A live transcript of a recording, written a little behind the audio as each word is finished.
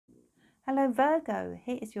Hello Virgo,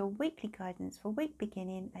 here is your weekly guidance for week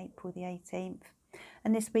beginning April the 18th.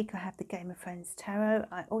 And this week I have the Game of Thrones Tarot.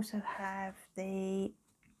 I also have the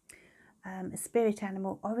Spirit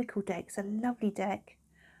Animal Oracle deck. It's a lovely deck.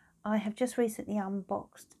 I have just recently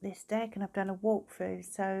unboxed this deck and I've done a walkthrough.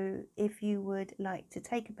 So if you would like to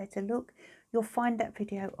take a better look, you'll find that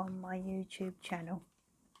video on my YouTube channel.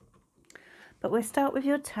 But we'll start with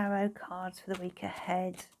your tarot cards for the week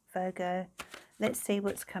ahead, Virgo. Let's see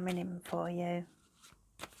what's coming in for you.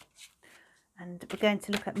 And we're going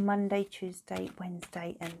to look at Monday, Tuesday,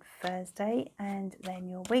 Wednesday and Thursday, and then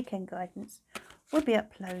your weekend guidance will be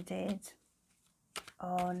uploaded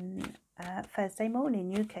on Thursday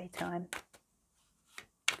morning UK time.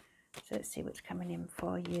 So let's see what's coming in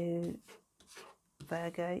for you,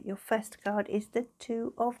 Virgo. Your first card is the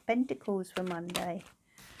Two of Pentacles for Monday.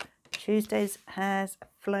 Tuesday's has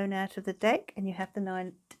flown out of the deck and you have the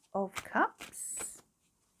Nine of Cups.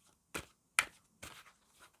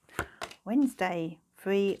 Wednesday,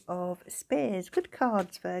 Three of Spears. Good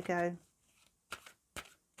cards, Virgo.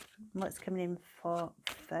 What's coming in for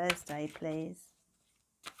Thursday, please?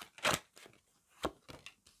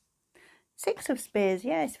 Six of Spears.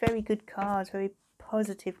 Yes, very good cards. Very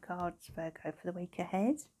positive cards, Virgo, for the week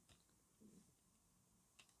ahead.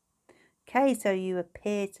 Okay, so you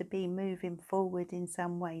appear to be moving forward in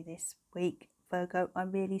some way this week, Virgo. I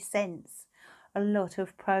really sense a lot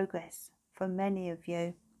of progress for many of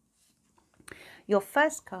you. Your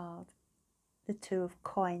first card, the Two of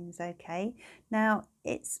Coins, okay. Now,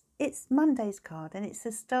 it's Monday's card and it's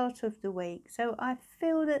the start of the week. So I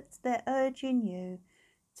feel that they're urging you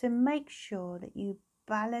to make sure that you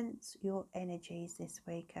balance your energies this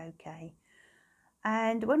week, okay.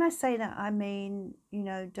 And when I say that, I mean, you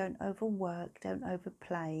know, don't overwork, don't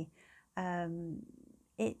overplay.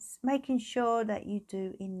 It's making sure that you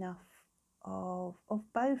do enough of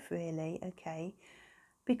both, really, okay?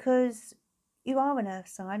 Because you are an earth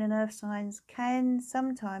sign, and earth signs can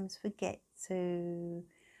sometimes forget to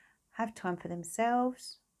have time for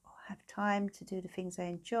themselves or have time to do the things they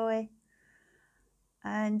enjoy.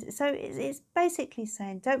 And so it's basically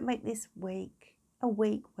saying, don't make this week a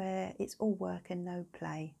week where it's all work and no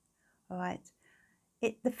play. All right.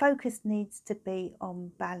 The focus needs to be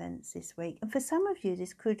on balance this week. And for some of you,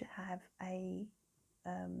 this could have a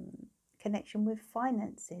connection with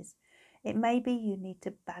finances. It may be you need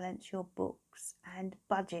to balance your books and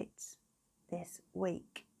budgets this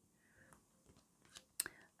week.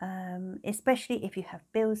 Especially if you have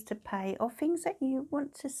bills to pay or things that you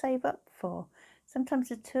want to save up for. Sometimes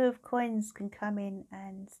the Two of Coins can come in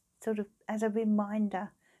and sort of as a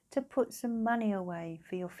reminder to put some money away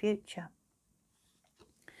for your future.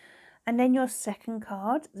 And then your second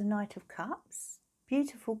card, the Knight of Cups,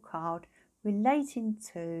 beautiful card relating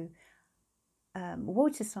to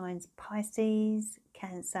water signs, Pisces,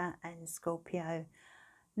 Cancer and Scorpio.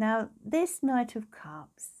 Now, this Knight of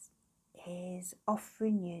Cups is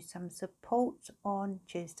offering you some support on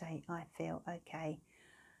Tuesday, I feel, okay.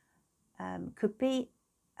 Could be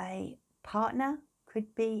a partner,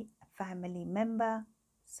 could be a family member,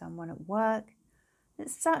 someone at work.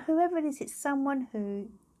 Whoever it is, it's someone who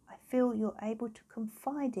I feel you're able to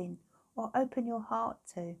confide in or open your heart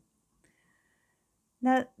to.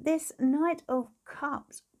 Now, this Knight of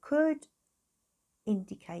Cups could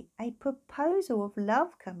indicate a proposal of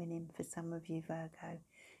love coming in for some of you, Virgo,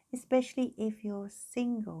 especially if you're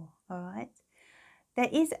single, all right? There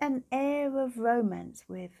is an air of romance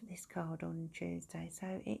with this card on Tuesday,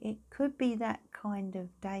 so it could be that kind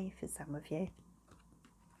of day for some of you.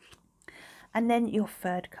 And then your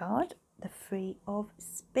third card, the Three of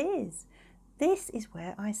Spears. This is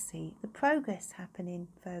where I see the progress happening,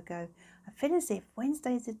 Virgo. I feel as if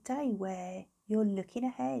Wednesday's a day where you're looking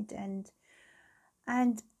ahead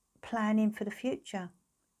and planning for the future.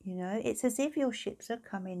 You know, it's as if your ships are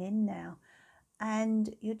coming in now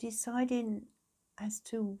and you're deciding as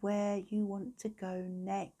to where you want to go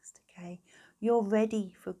next, okay? You're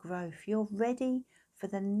ready for growth. You're ready for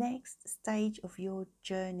the next stage of your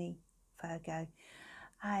journey, Virgo.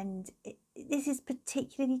 And this is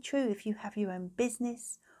particularly true if you have your own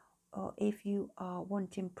business or if you are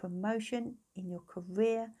wanting promotion in your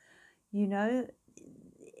career. You know,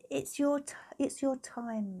 it's your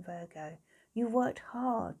time, Virgo. You worked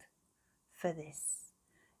hard for this.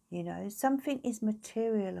 You know, something is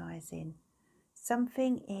materializing.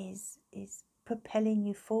 Something is propelling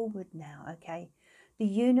you forward now, okay? The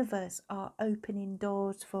universe are opening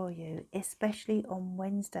doors for you, especially on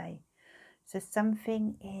Wednesday. So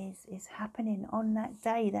something is happening on that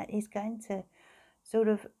day that is going to sort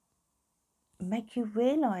of make you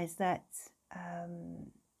realize that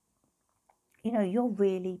you know, you're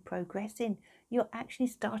really progressing. You're actually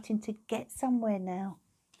starting to get somewhere now.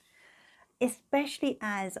 Especially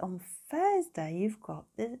as on Thursday, you've got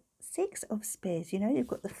the 6 of Spears, you know, you've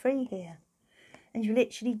got the 3 here. And you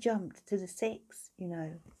literally jumped to the 6, you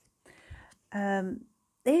know.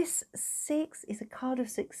 This 6 is a card of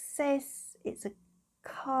success. It's a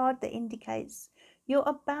card that indicates you're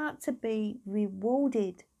about to be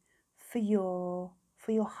rewarded for your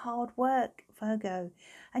hard work, Virgo.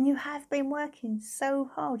 And you have been working so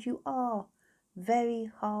hard. You are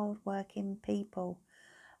very hard working people.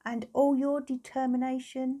 And all your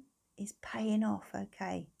determination is paying off,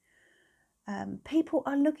 okay? People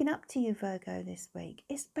are looking up to you, Virgo, this week,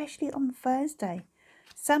 especially on Thursday.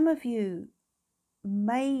 Some of you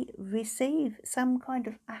may receive some kind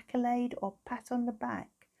of accolade or pat on the back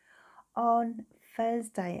on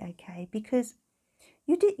Thursday, okay? Because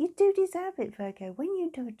you do deserve it, Virgo. When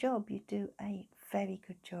you do a job, you do a very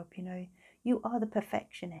good job, you know. You are the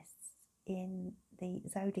perfectionists in the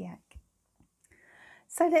zodiac.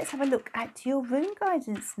 So let's have a look at your rune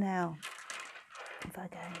guidance now,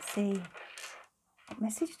 Virgo, and see what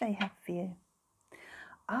message they have for you.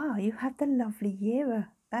 Ah, you have the lovely Year.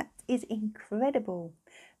 That is incredible,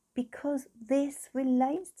 because this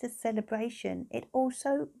relates to celebration. It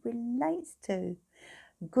also relates to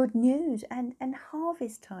good news and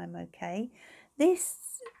harvest time, okay?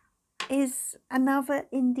 This is another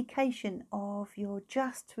indication of your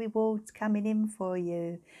just rewards coming in for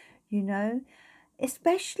you, you know,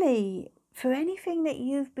 especially for anything that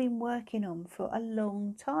you've been working on for a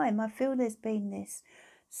long time. I feel there's been this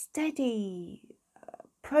steady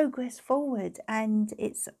progress forward, and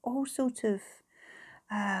it's all sort of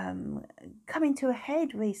coming to a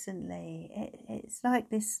head recently. It's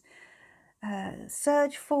like this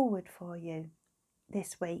surge forward for you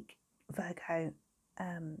this week, Virgo.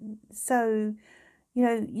 So, you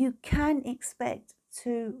know, you can expect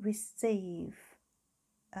to receive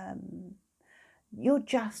your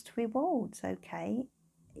just rewards, okay?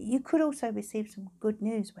 You could also receive some good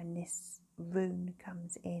news when this rune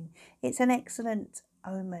comes in. It's an excellent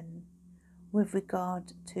omen with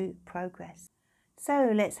regard to progress.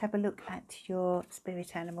 So let's have a look at your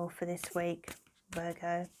spirit animal for this week,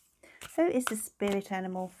 Virgo. Who is the spirit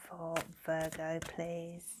animal for Virgo,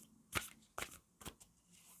 please?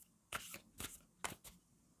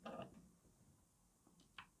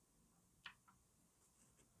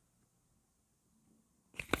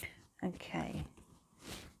 Okay.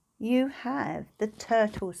 You have the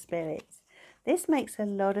turtle spirit. This makes a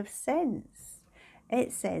lot of sense.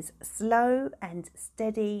 It says, slow and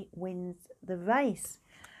steady wins the race.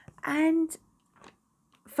 And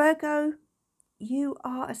Virgo, you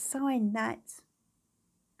are a sign that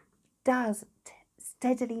does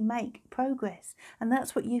steadily make progress, and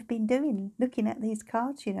that's what you've been doing. Looking at these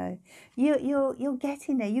cards, you know, you're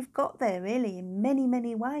getting there. You've got there really in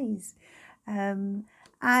many ways,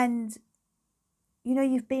 and you know,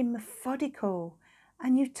 you've been methodical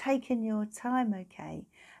and you've taken your time, okay?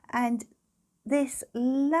 And this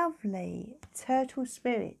lovely turtle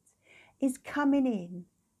spirit is coming in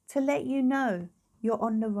to let you know you're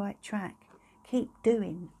on the right track. Keep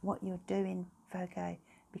doing what you're doing, Virgo,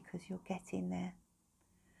 because you're getting there.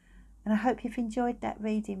 And I hope you've enjoyed that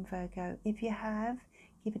reading, Virgo. If you have,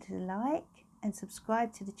 give it a like and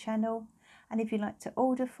subscribe to the channel. And if you'd like to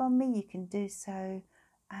order from me, you can do so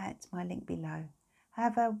at my link below.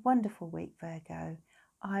 Have a wonderful week, Virgo.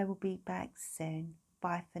 I will be back soon.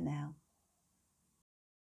 Bye for now.